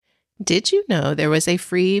Did you know there was a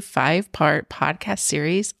free 5-part podcast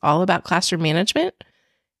series all about classroom management?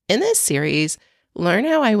 In this series, learn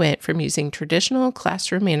how I went from using traditional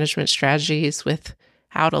classroom management strategies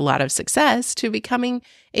without a lot of success to becoming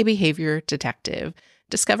a behavior detective.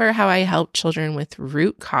 Discover how I help children with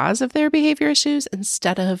root cause of their behavior issues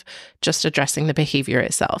instead of just addressing the behavior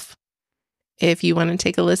itself. If you want to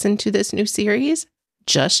take a listen to this new series,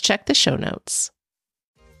 just check the show notes.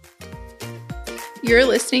 You're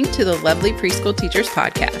listening to the Lovely Preschool Teachers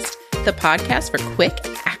Podcast, the podcast for quick,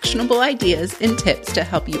 actionable ideas and tips to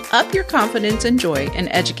help you up your confidence and joy in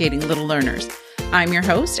educating little learners. I'm your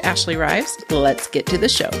host, Ashley Rives. Let's get to the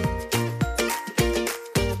show.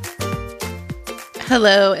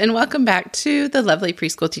 Hello, and welcome back to the Lovely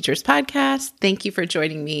Preschool Teachers Podcast. Thank you for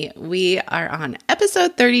joining me. We are on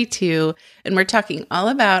episode 32, and we're talking all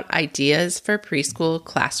about ideas for preschool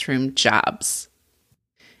classroom jobs.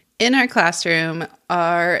 In our classroom,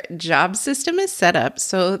 our job system is set up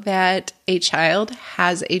so that a child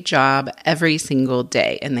has a job every single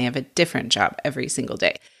day, and they have a different job every single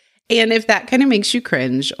day. And if that kind of makes you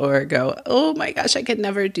cringe or go, oh my gosh, I could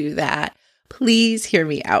never do that, please hear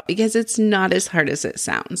me out because it's not as hard as it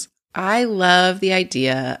sounds. I love the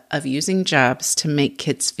idea of using jobs to make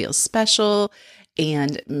kids feel special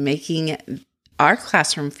and making our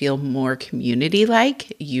classroom feel more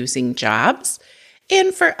community-like using jobs.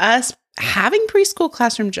 And for us, having preschool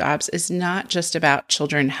classroom jobs is not just about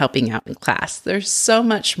children helping out in class. There's so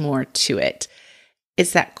much more to it.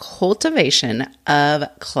 It's that cultivation of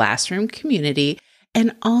classroom community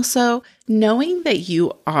and also knowing that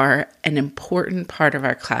you are an important part of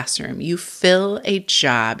our classroom. You fill a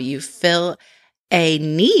job, you fill a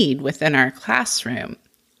need within our classroom.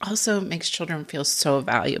 Also makes children feel so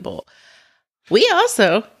valuable. We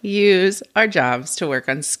also use our jobs to work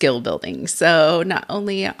on skill building. So not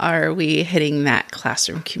only are we hitting that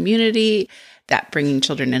classroom community, that bringing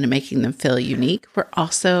children in and making them feel unique, we're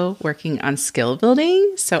also working on skill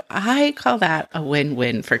building. So I call that a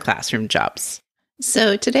win-win for classroom jobs.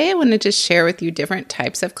 So today I wanted to share with you different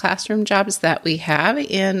types of classroom jobs that we have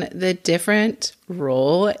and the different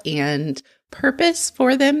role and purpose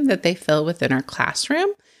for them that they fill within our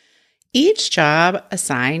classroom. Each job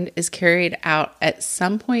assigned is carried out at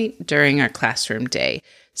some point during our classroom day.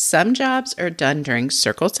 Some jobs are done during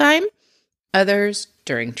circle time, others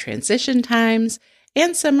during transition times,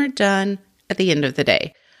 and some are done at the end of the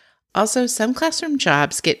day. Also, some classroom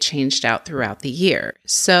jobs get changed out throughout the year.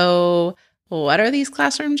 So, what are these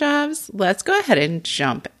classroom jobs? Let's go ahead and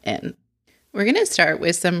jump in. We're going to start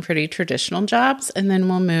with some pretty traditional jobs, and then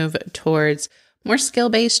we'll move towards more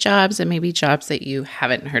skill-based jobs and maybe jobs that you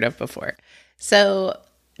haven't heard of before. So,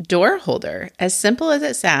 door holder, as simple as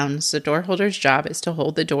it sounds, the door holder's job is to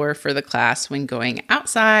hold the door for the class when going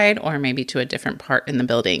outside or maybe to a different part in the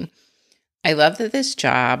building. I love that this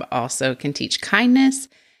job also can teach kindness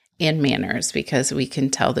and manners because we can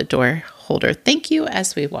tell the door holder thank you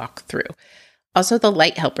as we walk through. Also, the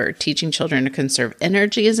light helper, teaching children to conserve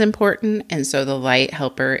energy is important, and so the light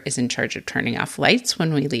helper is in charge of turning off lights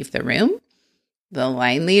when we leave the room. The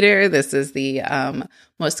line leader, this is the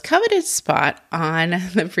most coveted spot on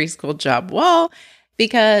the preschool job wall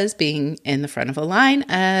because being in the front of a line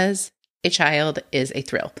as a child is a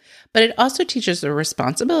thrill. But it also teaches the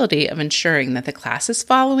responsibility of ensuring that the class is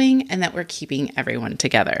following and that we're keeping everyone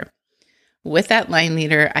together. With that line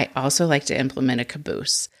leader, I also like to implement a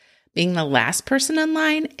caboose. Being the last person in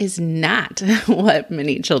line is not what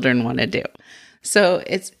many children want to do. So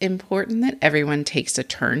it's important that everyone takes a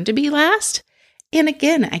turn to be last. And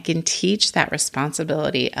again, I can teach that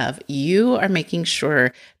responsibility of you are making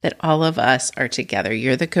sure that all of us are together.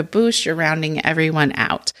 You're the caboose, you're rounding everyone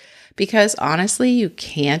out. Because honestly, you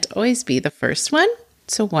can't always be the first one.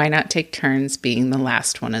 So why not take turns being the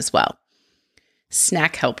last one as well?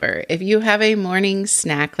 Snack helper. If you have a morning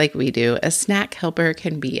snack like we do, a snack helper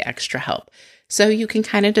can be extra help. So you can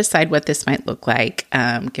kind of decide what this might look like,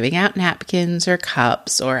 giving out napkins or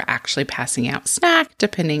cups or actually passing out snack,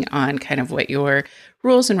 depending on kind of what your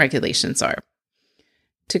rules and regulations are.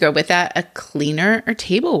 To go with that, a cleaner or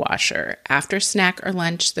table washer. After snack or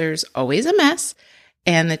lunch, there's always a mess,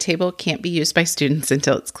 and the table can't be used by students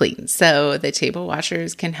until it's clean. So the table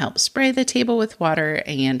washers can help spray the table with water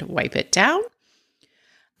and wipe it down.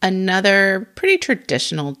 Another pretty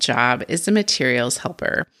traditional job is the materials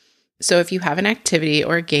helper. So if you have an activity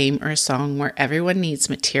or a game or a song where everyone needs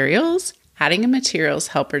materials, adding a materials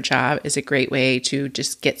helper job is a great way to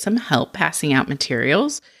just get some help passing out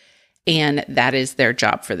materials, and that is their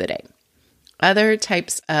job for the day. Other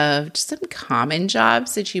types of just some common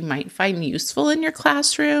jobs that you might find useful in your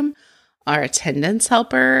classroom our attendance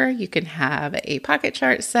helper. You can have a pocket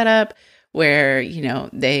chart set up where,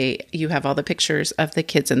 you have all the pictures of the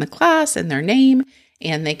kids in the class and their name,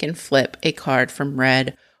 and they can flip a card from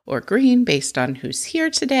red or green based on who's here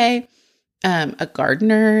today. A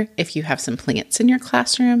gardener, if you have some plants in your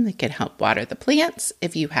classroom, they can help water the plants.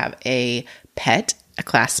 If you have a pet, a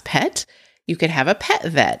class pet, you could have a pet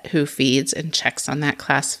vet who feeds and checks on that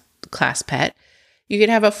class pet. You could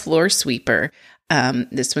have a floor sweeper.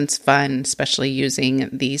 This one's fun, especially using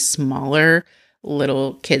these smaller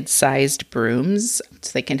little kid-sized brooms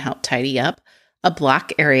so they can help tidy up. A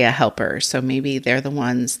block area helper, so maybe they're the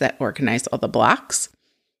ones that organize all the blocks.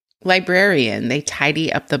 Librarian, they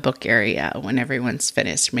tidy up the book area when everyone's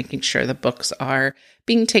finished, making sure the books are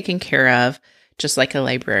being taken care of, just like a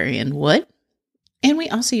librarian would. And we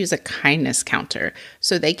also use a kindness counter,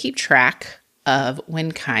 so they keep track of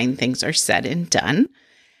when kind things are said and done.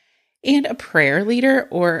 And a prayer leader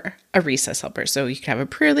or a recess helper. So you could have a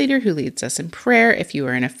prayer leader who leads us in prayer if you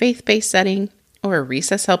are in a faith-based setting, or a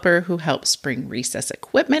recess helper who helps bring recess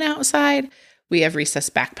equipment outside. We have recess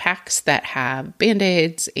backpacks that have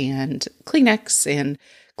Band-Aids and Kleenex and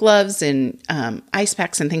gloves and ice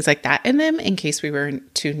packs and things like that in them in case we were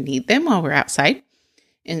to need them while we're outside.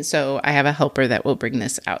 And so I have a helper that will bring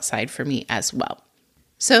this outside for me as well.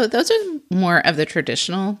 So those are more of the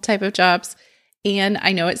traditional type of jobs. And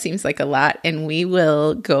I know it seems like a lot, and we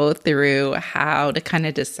will go through how to kind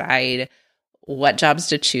of decide what jobs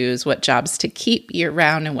to choose, what jobs to keep year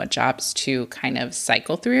round, and what jobs to kind of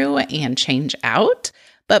cycle through and change out.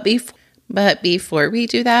 But before we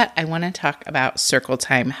do that, I want to talk about circle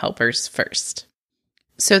time helpers first.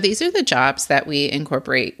 So these are the jobs that we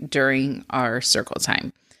incorporate during our circle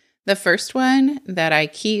time. The first one that I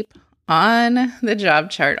keep on the job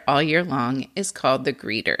chart all year long is called the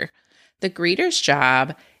greeter. The greeter's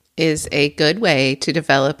job is a good way to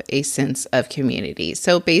develop a sense of community.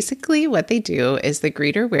 So basically what they do is the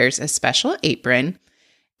greeter wears a special apron,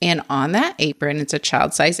 and on that apron, it's a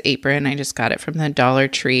child-size apron. I just got it from the Dollar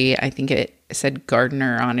Tree. I think it said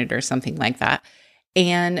gardener on it or something like that.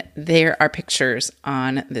 And there are pictures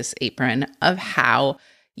on this apron of how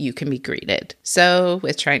you can be greeted. So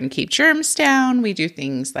with trying to keep germs down, we do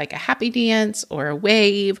things like a happy dance or a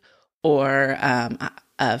wave or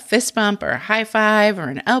a fist bump or a high five or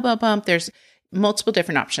an elbow bump. There's multiple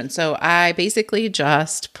different options. So I basically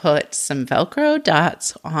just put some Velcro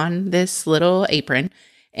dots on this little apron,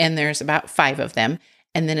 and there's about 5 of them.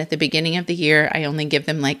 And then at the beginning of the year, I only give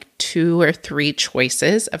them like 2 or 3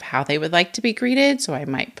 choices of how they would like to be greeted. So I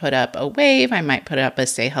might put up a wave, I might put up a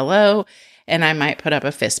say hello, and I might put up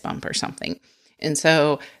a fist bump or something. And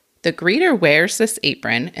so the greeter wears this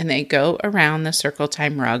apron, and they go around the circle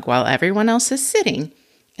time rug while everyone else is sitting,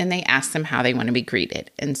 and they ask them how they want to be greeted.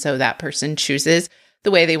 And so that person chooses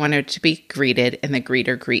the way they want to be greeted, and the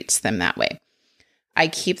greeter greets them that way. I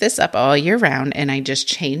keep this up all year round, and I just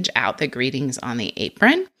change out the greetings on the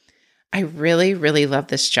apron. I really, really love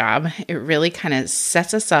this job. It really kind of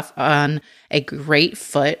sets us off on a great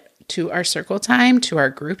foot to our circle time, to our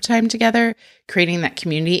group time together, creating that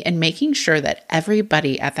community and making sure that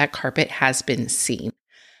everybody at that carpet has been seen,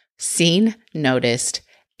 noticed,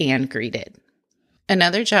 and greeted.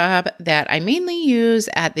 Another job that I mainly use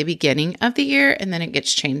at the beginning of the year and then it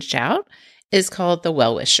gets changed out is called the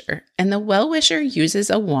well-wisher. And the well-wisher uses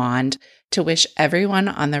a wand to wish everyone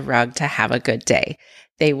on the rug to have a good day.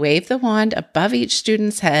 They wave the wand above each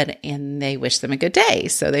student's head and they wish them a good day.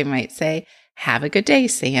 So they might say, "Have a good day,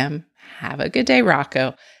 Sam. Have a good day,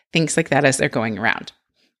 Rocco." Things like that as they're going around.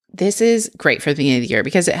 This is great for the beginning of the year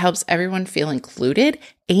because it helps everyone feel included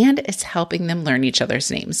and it's helping them learn each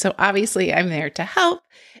other's names. So obviously I'm there to help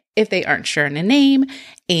if they aren't sure on a name,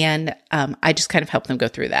 and I just kind of help them go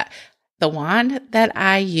through that. The wand that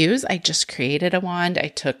I use, I just created a wand. I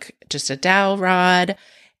took just a dowel rod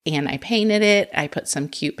and I painted it. I put some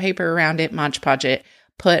cute paper around it, Mod Podge it,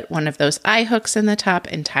 put one of those eye hooks in the top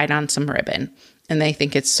and tied on some ribbon. And they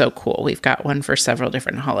think it's so cool. We've got one for several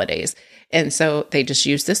different holidays. And so they just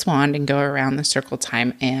use this wand and go around the circle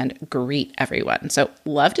time and greet everyone. So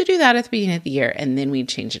love to do that at the beginning of the year, and then we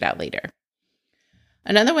change it out later.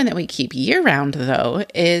 Another one that we keep year-round, though,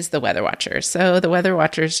 is the weather watcher. So the weather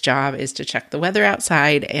watcher's job is to check the weather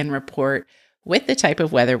outside and report with the type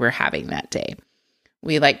of weather we're having that day.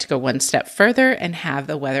 We like to go one step further and have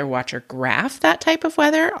the weather watcher graph that type of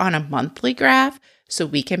weather on a monthly graph so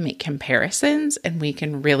we can make comparisons and we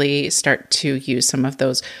can really start to use some of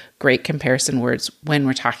those great comparison words when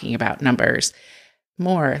we're talking about numbers.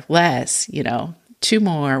 More, less, 2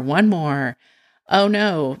 more, 1 more. Oh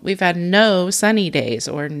no, we've had no sunny days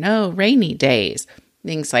or no rainy days,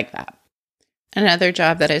 things like that. Another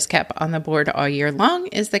job that is kept on the board all year long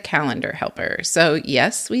is the calendar helper. So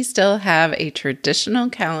yes, we still have a traditional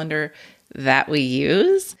calendar that we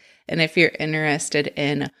use. And if you're interested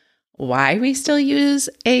in why we still use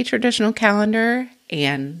a traditional calendar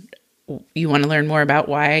and you want to learn more about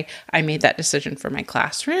why I made that decision for my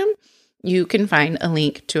classroom, you can find a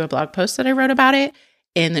link to a blog post that I wrote about it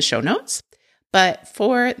in the show notes. But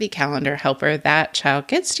for the calendar helper, that child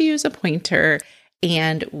gets to use a pointer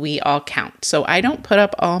and we all count. So I don't put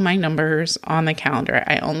up all my numbers on the calendar.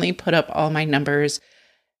 I only put up all my numbers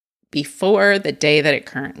before the day that it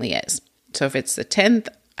currently is. So if it's the 10th,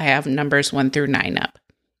 I have numbers 1 through 9 up,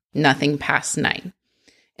 nothing past 9.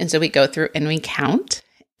 And so we go through and we count,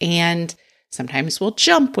 and sometimes we'll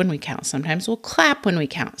jump when we count. Sometimes we'll clap when we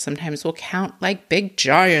count. Sometimes we'll count like big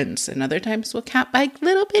giants, and other times we'll count like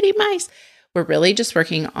little bitty mice. We're really just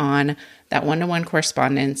working on that one-to-one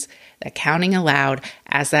correspondence, that counting aloud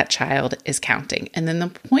as that child is counting. And then the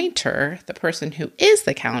pointer, the person who is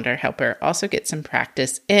the calendar helper, also gets some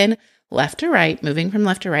practice in left to right, moving from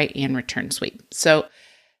left to right, and return sweep. So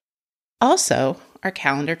also, our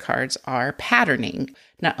calendar cards are patterning.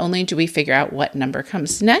 Not only do we figure out what number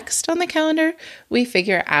comes next on the calendar, we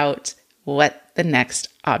figure out what the next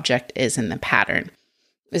object is in the pattern.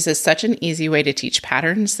 This is such an easy way to teach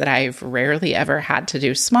patterns that I've rarely ever had to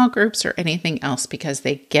do small groups or anything else because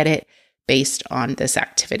they get it based on this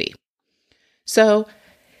activity. So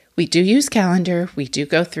we do use calendar. We do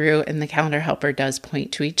go through and the calendar helper does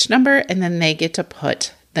point to each number, and then they get to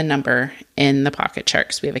put the number in the pocket chart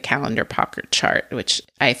because we have a calendar pocket chart, which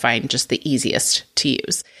I find just the easiest to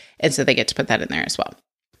use. And so they get to put that in there as well.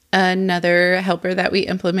 Another helper that we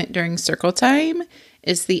implement during circle time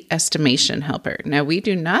is the estimation helper. Now, we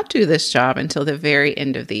do not do this job until the very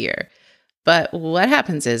end of the year. But what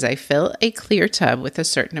happens is I fill a clear tub with a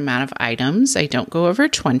certain amount of items. I don't go over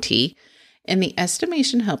 20. And the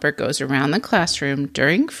estimation helper goes around the classroom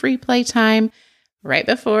during free play time, right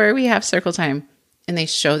before we have circle time, and they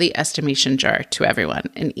show the estimation jar to everyone.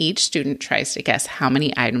 And each student tries to guess how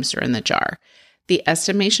many items are in the jar. The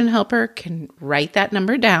estimation helper can write that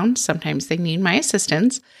number down. Sometimes they need my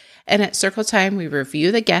assistance. And at circle time, we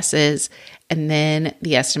review the guesses, and then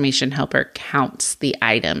the estimation helper counts the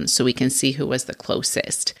items so we can see who was the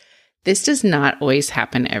closest. This does not always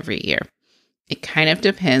happen every year. It kind of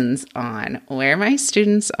depends on where my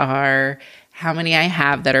students are, how many I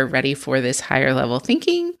have that are ready for this higher level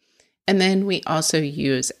thinking. And then we also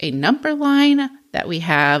use a number line that we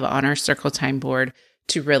have on our circle time board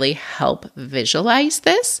to really help visualize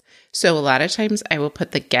this. So a lot of times I will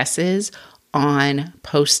put the guesses on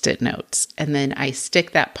Post-it notes, and then I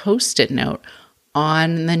stick that Post-it note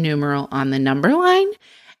on the numeral on the number line,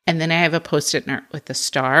 and then I have a Post-it note with a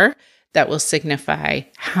star that will signify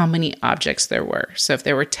how many objects there were. So if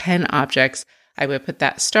there were 10 objects, I would put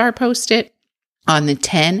that star Post-it on the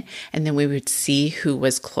 10, and then we would see who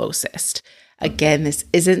was closest. Again, this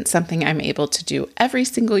isn't something I'm able to do every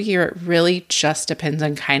single year. It really just depends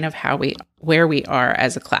on kind of where we are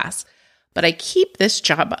as a class. But I keep this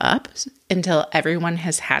job up until everyone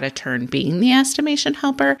has had a turn being the estimation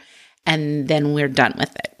helper, and then we're done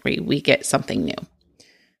with it. We get something new.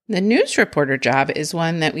 The news reporter job is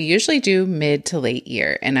one that we usually do mid to late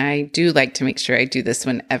year, and I do like to make sure I do this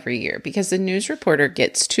one every year because the news reporter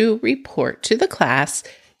gets to report to the class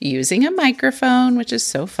using a microphone, which is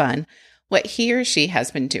so fun, what he or she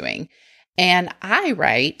has been doing. And I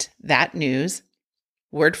write that news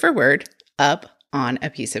word for word up on a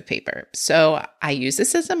piece of paper. So I use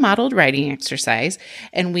this as a modeled writing exercise,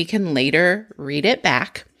 and we can later read it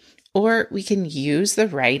back, or we can use the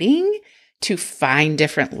writing to find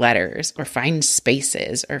different letters or find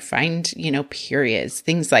spaces or find, periods,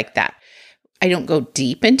 things like that. I don't go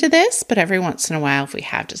deep into this, but every once in a while, if we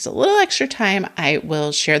have just a little extra time, I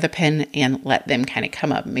will share the pen and let them kind of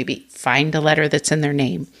come up, maybe find a letter that's in their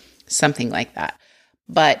name, something like that.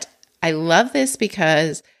 But I love this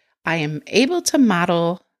because I am able to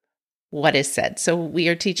model what is said. So we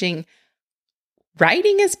are teaching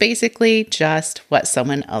writing is basically just what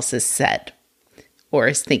someone else has said or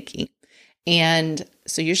is thinking. And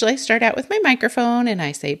so usually I start out with my microphone and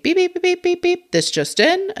I say, beep, beep, beep, beep, beep, beep. This just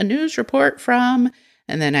in, a news report from,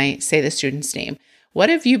 and then I say the student's name. What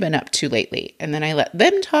have you been up to lately? And then I let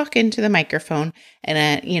them talk into the microphone.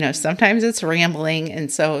 And, sometimes it's rambling.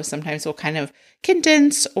 And so sometimes we'll kind of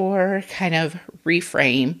condense or kind of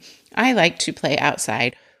reframe. I like to play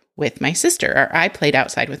outside with my sister, or I played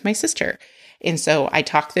outside with my sister. And so I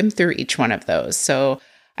talk them through each one of those. So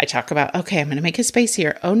I talk about, okay, I'm going to make a space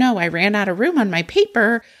here. Oh no, I ran out of room on my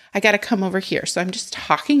paper. I got to come over here. So I'm just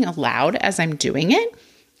talking aloud as I'm doing it.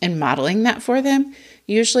 and modeling that for them.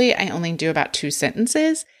 Usually I only do about 2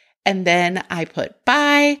 sentences, and then I put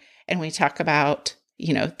by, and we talk about,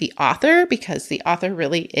 the author, because the author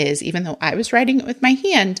really is, even though I was writing it with my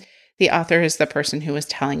hand, the author is the person who was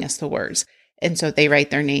telling us the words. And so they write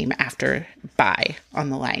their name after by on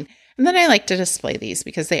the line. And then I like to display these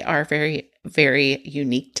because they are very, very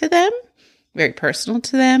unique to them, very personal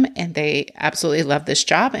to them, and they absolutely love this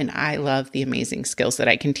job, and I love the amazing skills that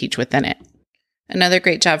I can teach within it. Another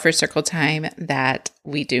great job for Circle Time that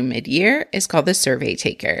we do mid-year is called the survey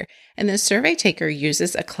taker. And the survey taker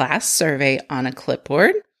uses a class survey on a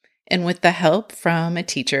clipboard, and with the help from a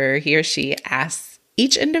teacher, he or she asks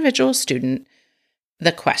each individual student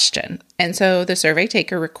the question. And so the survey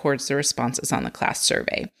taker records the responses on the class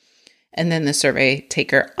survey. And then the survey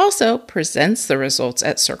taker also presents the results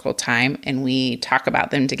at Circle Time, and we talk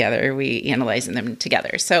about them together. We analyze them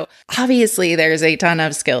together. So obviously there's a ton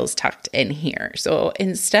of skills tucked in here. So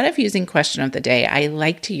instead of using question of the day, I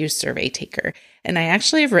like to use survey taker. And I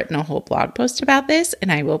actually have written a whole blog post about this,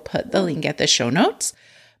 and I will put the link at the show notes.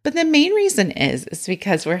 But the main reason is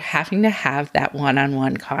because we're having to have that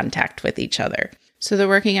one-on-one contact with each other. So they're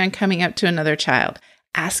working on coming up to another child,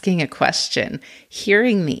 asking a question,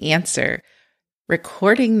 hearing the answer,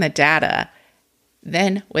 recording the data,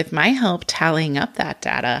 then with my help tallying up that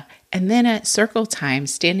data, and then at Circle Time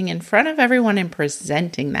standing in front of everyone and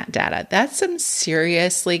presenting that data. That's some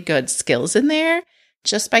seriously good skills in there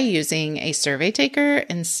just by using a survey taker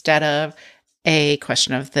instead of a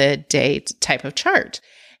question of the day type of chart.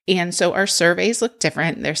 And so our surveys look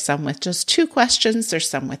different. There's some with just 2 questions. There's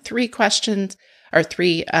some with 3 questions or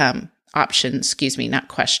 3 options, not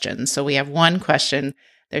questions. So we have 1 question.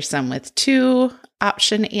 There's some with 2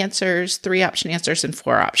 option answers, 3 option answers, and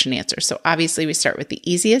 4 option answers. So obviously we start with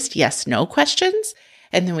the easiest yes, no questions,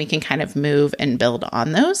 and then we can kind of move and build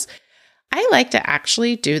on those. I like to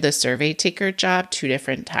actually do the survey taker job 2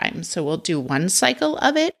 different times. So we'll do 1 cycle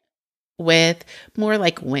of it with more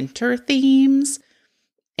like winter themes,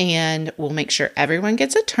 and we'll make sure everyone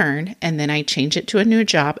gets a turn, and then I change it to a new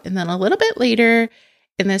job. And then a little bit later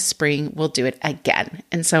in the spring, we'll do it again.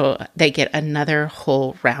 And so they get another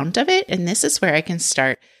whole round of it. And this is where I can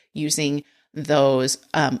start using those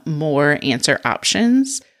more answer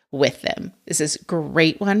options with them. This is a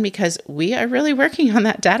great one because we are really working on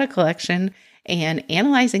that data collection and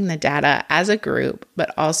analyzing the data as a group,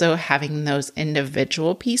 but also having those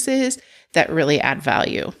individual pieces that really add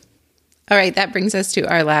value. All right, that brings us to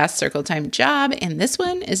our last Circle Time job, and this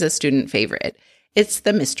one is a student favorite. It's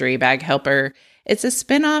the mystery bag helper. It's a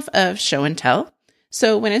spinoff of show and tell.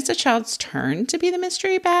 So when it's a child's turn to be the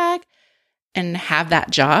mystery bag and have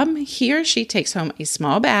that job, he or she takes home a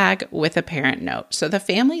small bag with a parent note. So the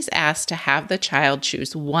family's asked to have the child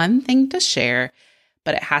choose 1 thing to share,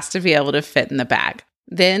 but it has to be able to fit in the bag.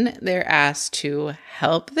 Then they're asked to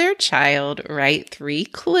help their child write 3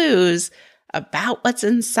 clues about what's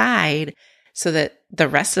inside so that the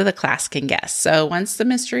rest of the class can guess. So once the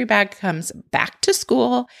mystery bag comes back to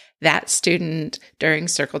school, that student during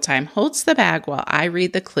Circle Time holds the bag while I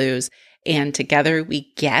read the clues, and together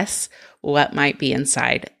we guess what might be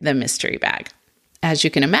inside the mystery bag. As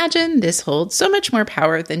you can imagine, this holds so much more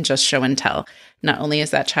power than just show and tell. Not only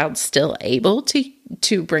is that child still able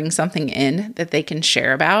to bring something in that they can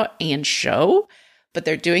share about and show, but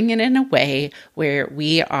they're doing it in a way where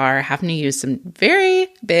we are having to use some very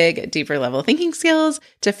big, deeper level thinking skills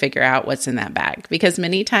to figure out what's in that bag. Because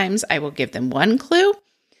many times I will give them 1 clue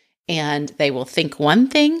and they will think 1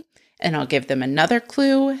 thing, and I'll give them another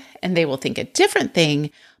clue and they will think a different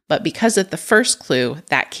thing. But because of the first clue,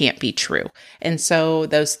 that can't be true. And so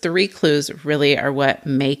those 3 clues really are what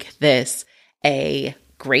make this a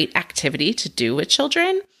great activity to do with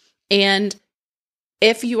children. And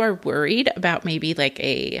if you are worried about maybe like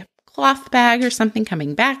a cloth bag or something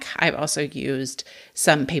coming back, I've also used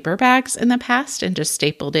some paper bags in the past and just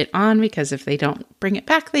stapled it on, because if they don't bring it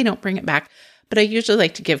back, they don't bring it back. But I usually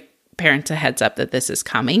like to give parents a heads up that this is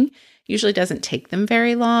coming. Usually doesn't take them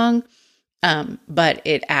very long, but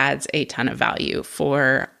it adds a ton of value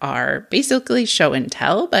for our basically show and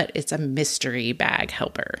tell, but it's a mystery bag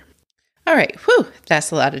helper. All right,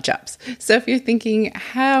 that's a lot of jobs. So if you're thinking,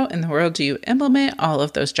 how in the world do you implement all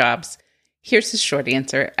of those jobs? Here's the short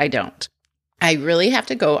answer, I don't. I really have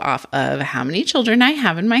to go off of how many children I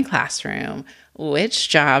have in my classroom, which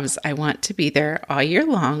jobs I want to be there all year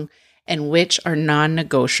long, and which are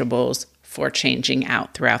non-negotiables for changing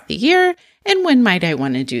out throughout the year, and when might I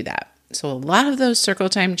want to do that. So a lot of those Circle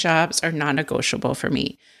Time jobs are non-negotiable for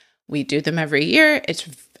me. We do them every year.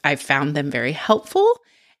 I've found them very helpful.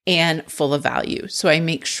 and full of value. So I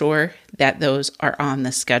make sure that those are on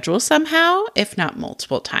the schedule somehow, if not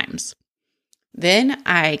multiple times. Then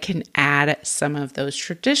I can add some of those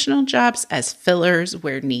traditional jobs as fillers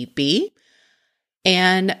where need be.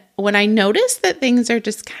 And when I notice that things are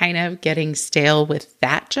just kind of getting stale with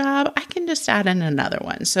that job, I can just add in another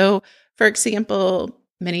one. So, for example,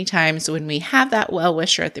 many times when we have that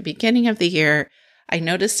well-wisher at the beginning of the year, I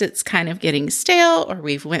noticed it's kind of getting stale, or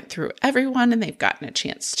we've went through everyone and they've gotten a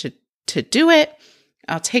chance to do it.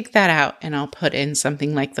 I'll take that out and I'll put in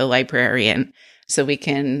something like the librarian so we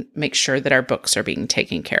can make sure that our books are being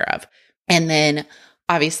taken care of. And then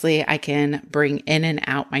obviously I can bring in and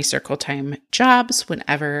out my circle time jobs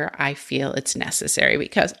whenever I feel it's necessary,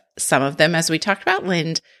 because some of them, as we talked about,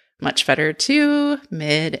 lend much better to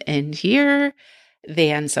mid-end year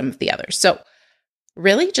than some of the others. So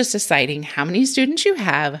really just deciding how many students you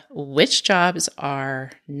have, which jobs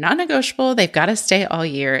are non-negotiable, they've got to stay all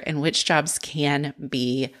year, and which jobs can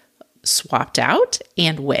be swapped out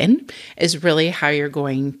and when is really how you're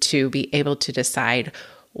going to be able to decide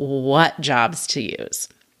what jobs to use.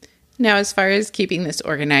 Now, as far as keeping this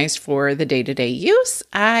organized for the day-to-day use,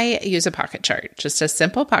 I use a pocket chart, just a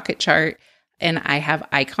simple pocket chart, and I have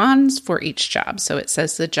icons for each job. So it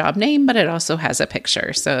says the job name, but it also has a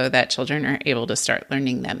picture so that children are able to start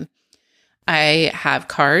learning them. I have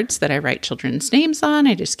cards that I write children's names on.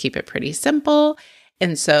 I just keep it pretty simple.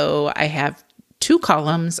 And so I have 2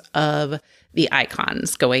 columns of the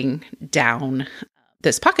icons going down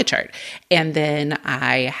this pocket chart. And then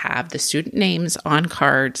I have the student names on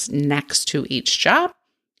cards next to each job.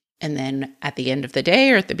 And then at the end of the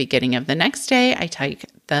day or at the beginning of the next day, I take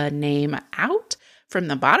the name out from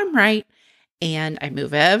the bottom right and I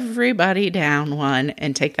move everybody down one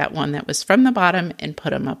and take that one that was from the bottom and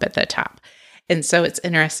put them up at the top. And so it's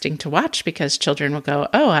interesting to watch because children will go,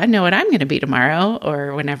 oh, I know what I'm going to be tomorrow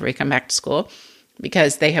or whenever we come back to school,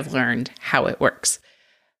 because they have learned how it works.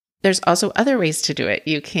 There's also other ways to do it.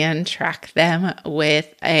 You can track them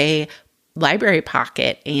with a library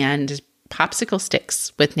pocket and popsicle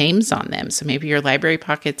sticks with names on them. So maybe your library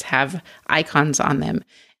pockets have icons on them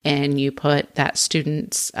and you put that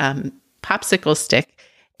student's popsicle stick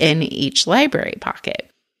in each library pocket.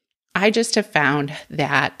 I just have found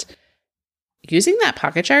that using that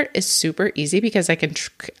pocket chart is super easy because I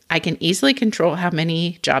can easily control how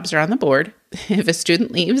many jobs are on the board. If a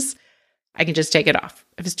student leaves, I can just take it off.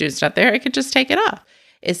 If a student's not there, I could just take it off.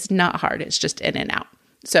 It's not hard. It's just in and out.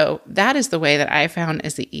 So that is the way that I found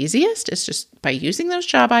is the easiest. It's just by using those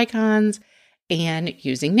job icons and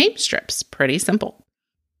using name strips. Pretty simple.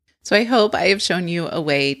 So I hope I have shown you a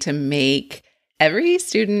way to make every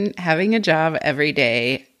student having a job every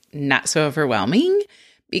day not so overwhelming,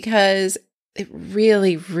 because it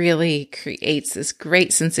really, really creates this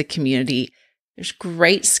great sense of community. There's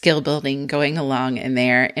great skill building going along in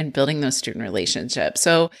there and building those student relationships.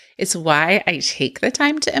 So it's why I take the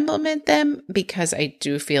time to implement them, because I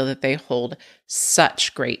do feel that they hold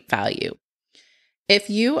such great value. If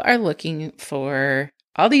you are looking for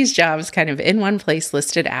all these jobs kind of in one place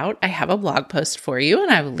listed out, I have a blog post for you,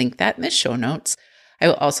 and I will link that in the show notes. I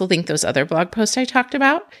will also link those other blog posts I talked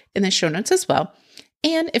about in the show notes as well.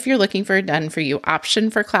 And if you're looking for a done-for-you option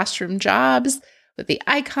for classroom jobs, with the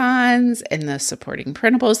icons and the supporting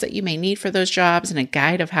printables that you may need for those jobs and a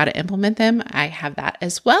guide of how to implement them, I have that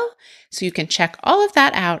as well. So you can check all of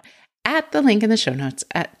that out at the link in the show notes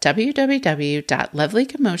at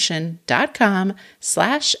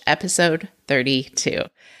www.lovelycommotion.com/episode 32.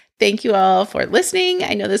 Thank you all for listening.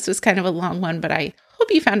 I know this was kind of a long one, but I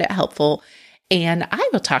hope you found it helpful, and I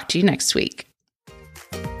will talk to you next week.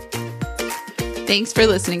 Thanks for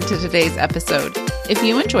listening to today's episode. If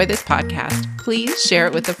you enjoy this podcast, please share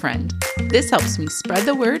it with a friend. This helps me spread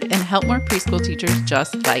the word and help more preschool teachers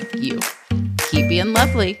just like you. Keep being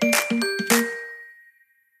lovely.